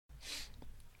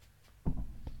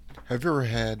Have you ever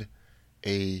had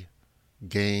a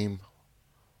game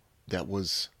that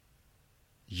was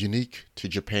unique to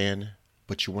Japan,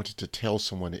 but you wanted to tell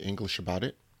someone in English about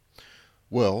it?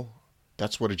 Well,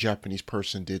 that's what a Japanese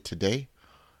person did today,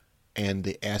 and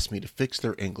they asked me to fix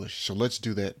their English. So let's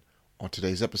do that on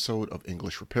today's episode of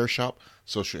English Repair Shop,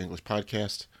 Social English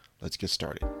Podcast. Let's get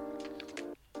started.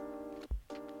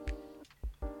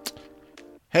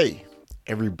 Hey,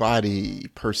 everybody,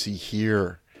 Percy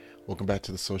here. Welcome back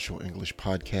to the Social English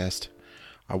Podcast.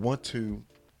 I want to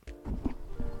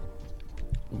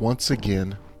once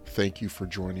again thank you for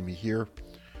joining me here.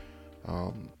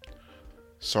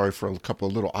 Sorry for a couple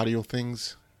of little audio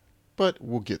things, but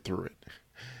we'll get through it.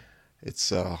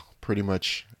 It's pretty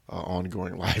much an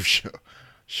ongoing live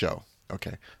show.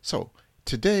 Okay, so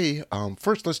today,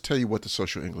 first let's tell you what the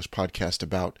Social English Podcast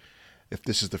about. If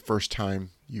this is the first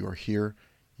time you are here,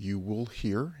 you will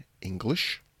hear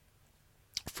English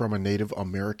from a Native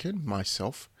American,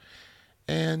 myself,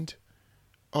 and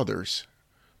others.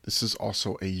 This is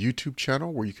also a YouTube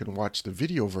channel where you can watch the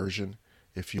video version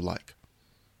if you like.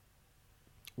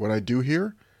 What I do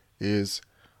here is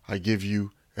I give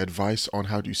you advice on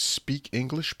how to speak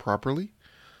English properly,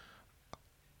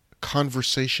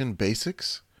 conversation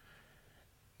basics,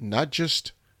 not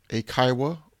just a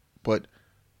kaiwa, but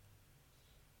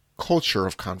culture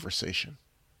of conversation,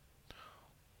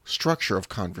 structure of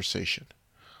conversation,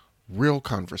 real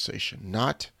conversation,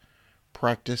 not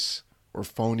practice or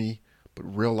phony, but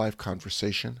real life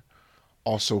conversation.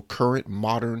 Also current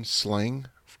modern slang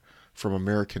from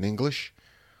American English,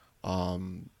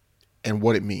 and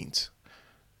what it means.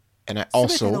 And I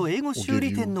also will give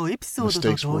you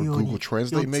mistakes where Google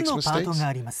Translate makes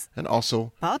mistakes, and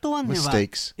also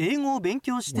mistakes when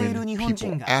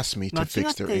people ask me to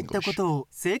fix their English, and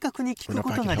if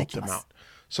I can help them out.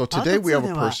 So today we have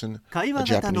a person, a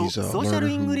Japanese learner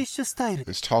who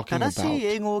is talking about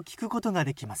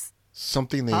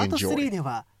something they enjoy.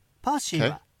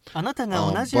 Okay? But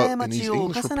in these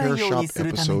English Repair Shop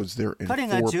episodes, they're in 4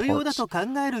 parts.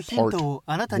 Part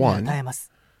 1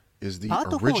 is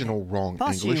the original wrong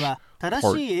English. Part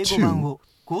 2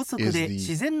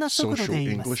 is the social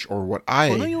English, or what I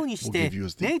will give you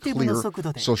is the clear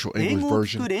social English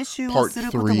version. Part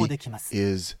 3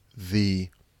 is the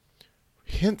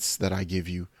hints that I give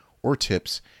you or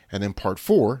tips. And then part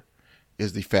 4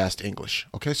 is the fast English.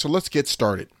 Okay, so let's get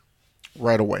started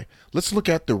right away. Let's look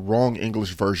at the wrong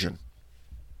English version.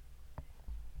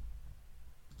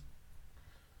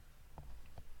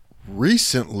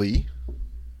 Recently,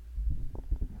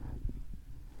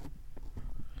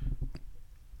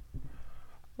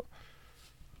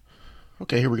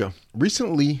 okay, here we go.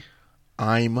 Recently,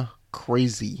 I'm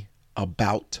crazy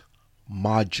about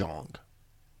mahjong.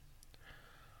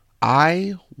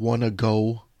 I want to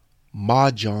go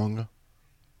mahjong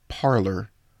parlor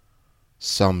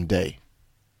someday.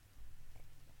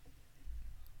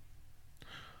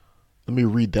 Let me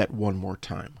read that one more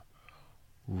time.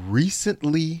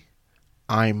 Recently,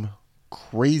 I'm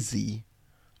crazy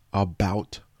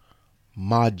about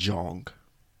mahjong.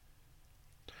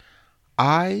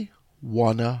 I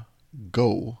wanna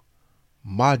go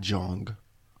mahjong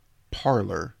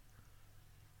parlor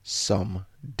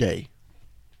someday.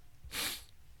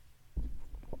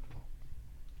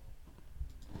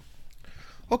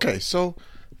 Okay, so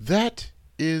that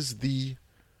is the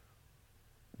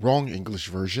wrong English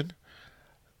version.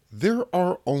 There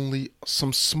are only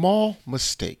some small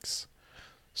mistakes.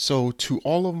 So to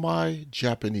all of my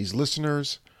Japanese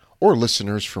listeners, or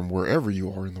listeners from wherever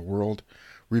you are in the world,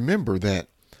 remember that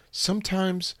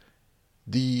sometimes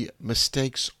the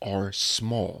mistakes are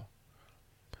small.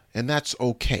 And that's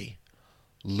okay.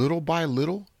 Little by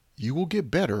little, you will get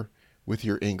better with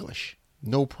your English.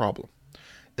 No problem.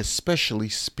 Especially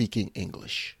speaking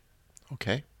English.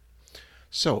 Okay?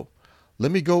 So,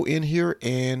 let me go in here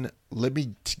and let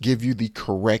me give you the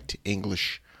correct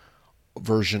English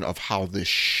version of how this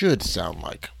should sound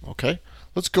like. Okay?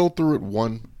 Let's go through it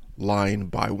one line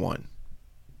by one.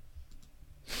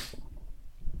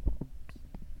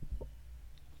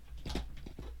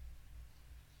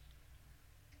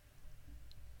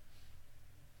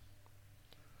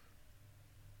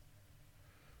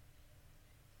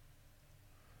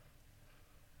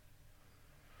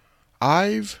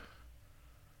 I've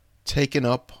taken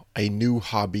up a new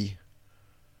hobby,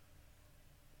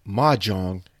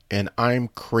 mahjong, and I'm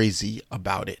crazy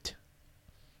about it.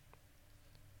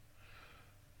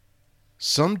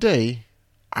 Someday,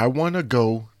 I want to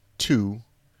go to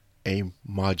a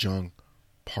mahjong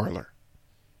parlor.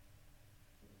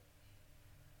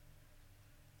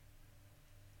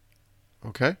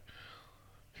 Okay?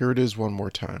 Here it is one more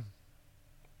time.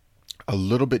 a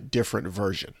little bit different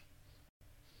version.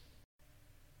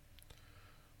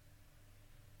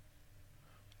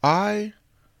 I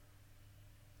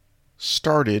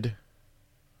started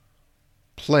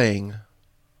playing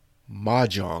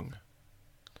Mahjong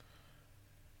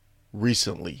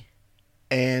recently,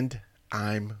 and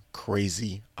I'm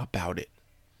crazy about it.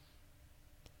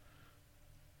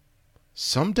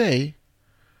 Someday,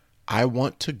 I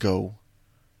want to go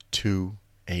to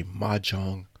a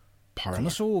Mahjong この parlor.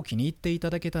 ショーを気に入っていた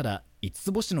だけたら5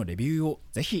つ星のレビューを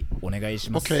ぜひお願い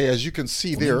します。 Okay, as you can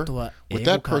see コメ there, ントは with 英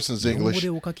that 語か person's 日本語 English, で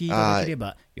お書きいただけれ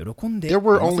ば喜んで there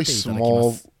were 読ま only せていただき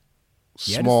ます。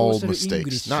 small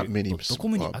mistakes, not many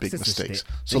big mistakes.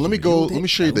 So let me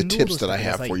show you the tips that I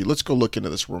have for you. Let's go look into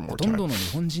this one ほ more とんど time. の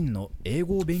日本人の英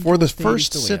語を勉 For 強 the している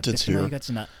first 人がやって sentence しま here, いが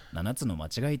ちな7つの間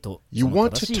違いと You その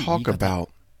want 正 to しい言い talk 方、 about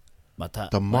また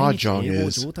the 毎日 mahjong 英語を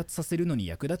is 上達させるのに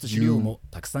役立つ資料も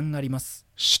たくさんあります。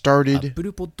 started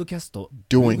Apple Podcast、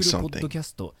 doing Google something.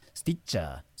 Podcast、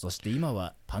 Stitcher、 そして今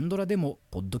はパンドラでも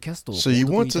ポッドキャストを So you 購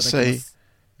want 読 to いただけま say, す。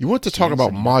 you want to 支 talk 援者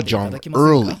about になっていた mahjong だけませ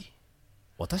んか？ early.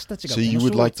 私たちが So こ you のシ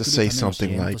would ョーを like to 作る say ための支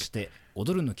something 援と like, して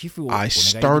踊るの寄付をお願 I いでき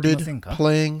ませ started んか？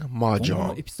 playing 今後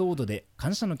のエ mahjong. ピソードで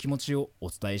感謝の気持ちをお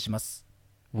伝えします。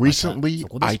 Recently, そ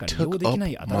こで I しか利用 took でき up な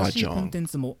い新しいコンテ mahjong. ン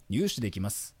ツも入手できま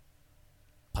す。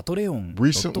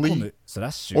patreon.com/Recently, ソ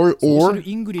ーシ or ャル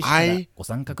イングリッシュから I ご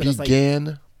参加ください。 began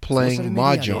ソーシャル playing メディ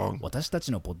アで mahjong 私た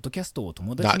ちのポッドキャストを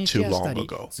友達 not にシ too ェアした long り、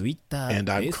 ago, Twitter、and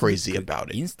I'm crazy about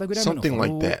Facebook、it. Instagram のフ Something ォ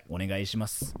like ロ that. ーをお願いしま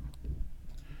す。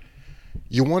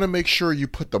 You want to make sure you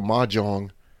put the mahjong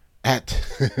at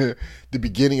the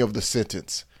beginning of the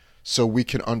sentence so we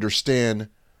can understand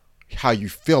how you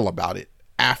feel about it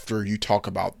after you talk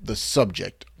about the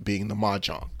subject being the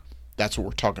mahjong. That's what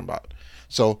we're talking about.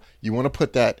 So you want to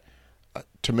put that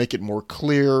to make it more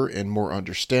clear and more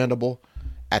understandable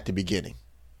at the beginning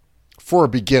for a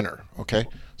beginner. Okay.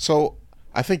 So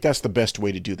I think that's the best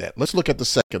way to do that. Let's look at the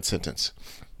second sentence.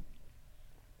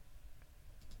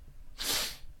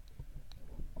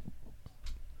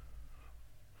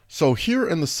 So here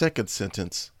in the second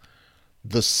sentence,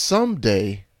 the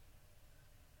someday,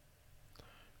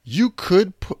 you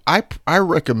could put, I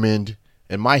recommend,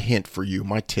 and my hint for you,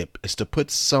 my tip is to put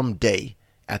someday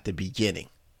at the beginning.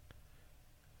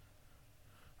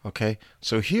 Okay,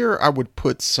 so here I would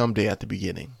put someday at the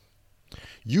beginning.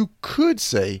 You could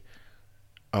say,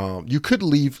 you could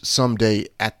leave someday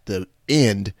at the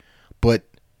end, but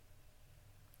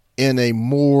in a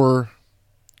more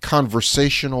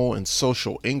conversational and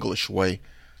social English way,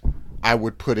 I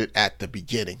would put it at the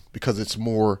beginning because it's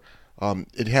more,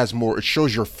 it has more, it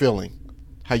shows your feeling,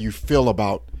 how you feel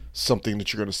about something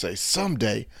that you're going to say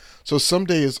someday. So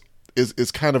someday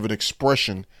is kind of an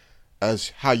expression as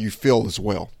how you feel as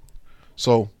well.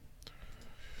 So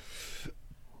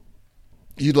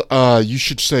you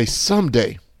should say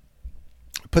someday.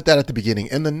 Put that at the beginning.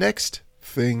 And the next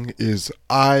thing is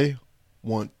I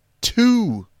want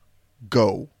to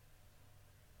go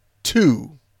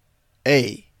to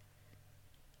a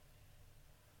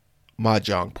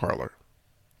mahjong parlor.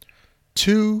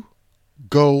 To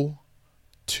go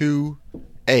to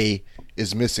a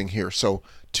is missing here. So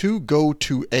to go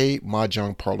to a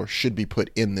mahjong parlor should be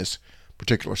put in this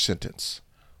particular sentence.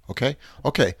 Okay?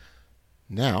 Okay.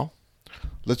 Now,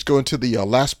 let's go into the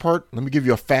last part. Let me give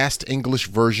you a fast English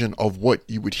version of what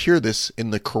you would hear this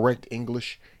in the correct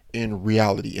English in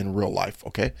reality, in real life.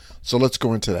 Okay? So let's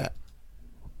go into that.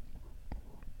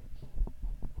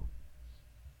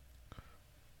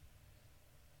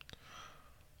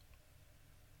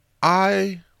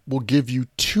 I will give you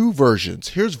two versions.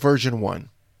 Here's version 1.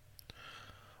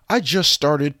 I just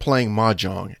started playing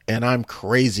mahjong and I'm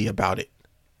crazy about it.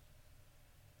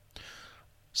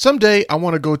 Someday I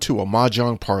want to go to a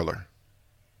mahjong parlor.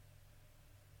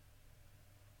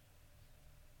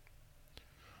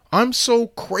 I'm so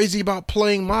crazy about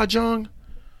playing mahjong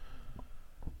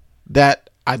that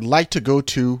I'd like to go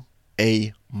to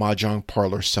a mahjong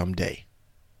parlor someday.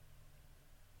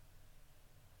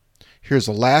 Here's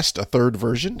a third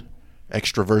version,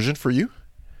 extra version for you.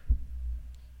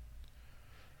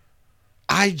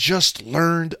 I just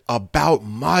learned about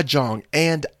mahjong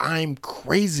and I'm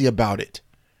crazy about it.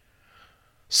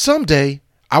 Someday,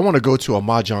 I want to go to a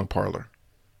mahjong parlor.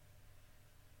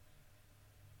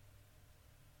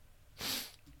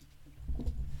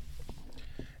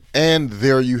 And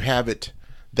there you have it.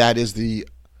 That's the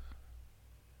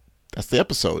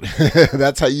episode.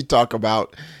 That's how you talk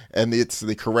about, and it's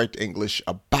the correct English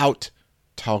about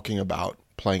talking about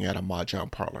playing at a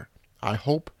mahjong parlor. I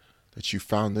hope that you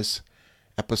found this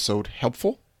episode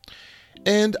helpful.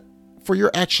 And for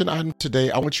your action item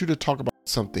today, I want you to talk about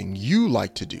something you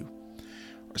like to do.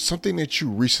 something that you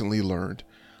recently learned.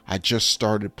 I just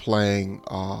started playing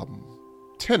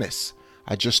tennis.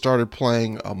 I just started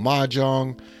playing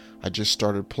mahjong. I just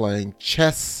started playing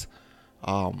chess,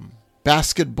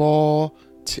 basketball,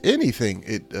 to anything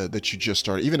that you just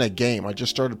started. Even a game. I just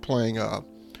started playing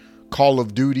Call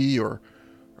of Duty or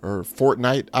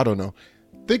Fortnite. I don't know.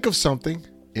 Think of something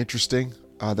interesting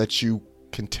that you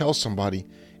can tell somebody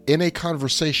in a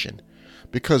conversation,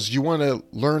 because you want to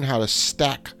learn how to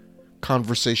stack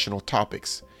conversational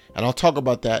topics. And I'll talk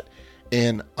about that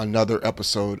in another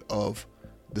episode of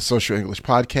the Social English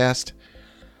Podcast.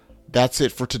 That's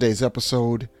it for today's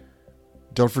episode.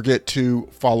 Don't forget to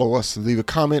follow us and leave a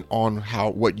comment on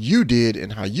what you did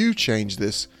and how you changed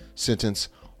this sentence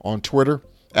on Twitter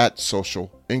at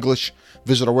Social English.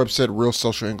 Visit our website,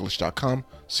 realsocialenglish.com.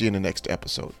 See you in the next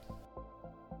episode.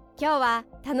 今日は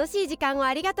楽しい時間を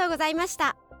ありがとうございまし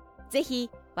た。ぜひ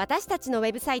私たちのウ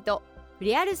ェブサイト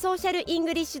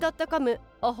realsocialenglish.com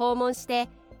を訪問して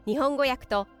日本語訳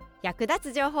と役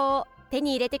立つ情報を手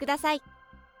に入れてください。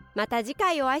また次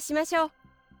回お会いしましょう。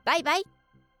バイバイ。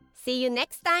See you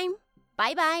next time.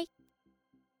 Bye bye.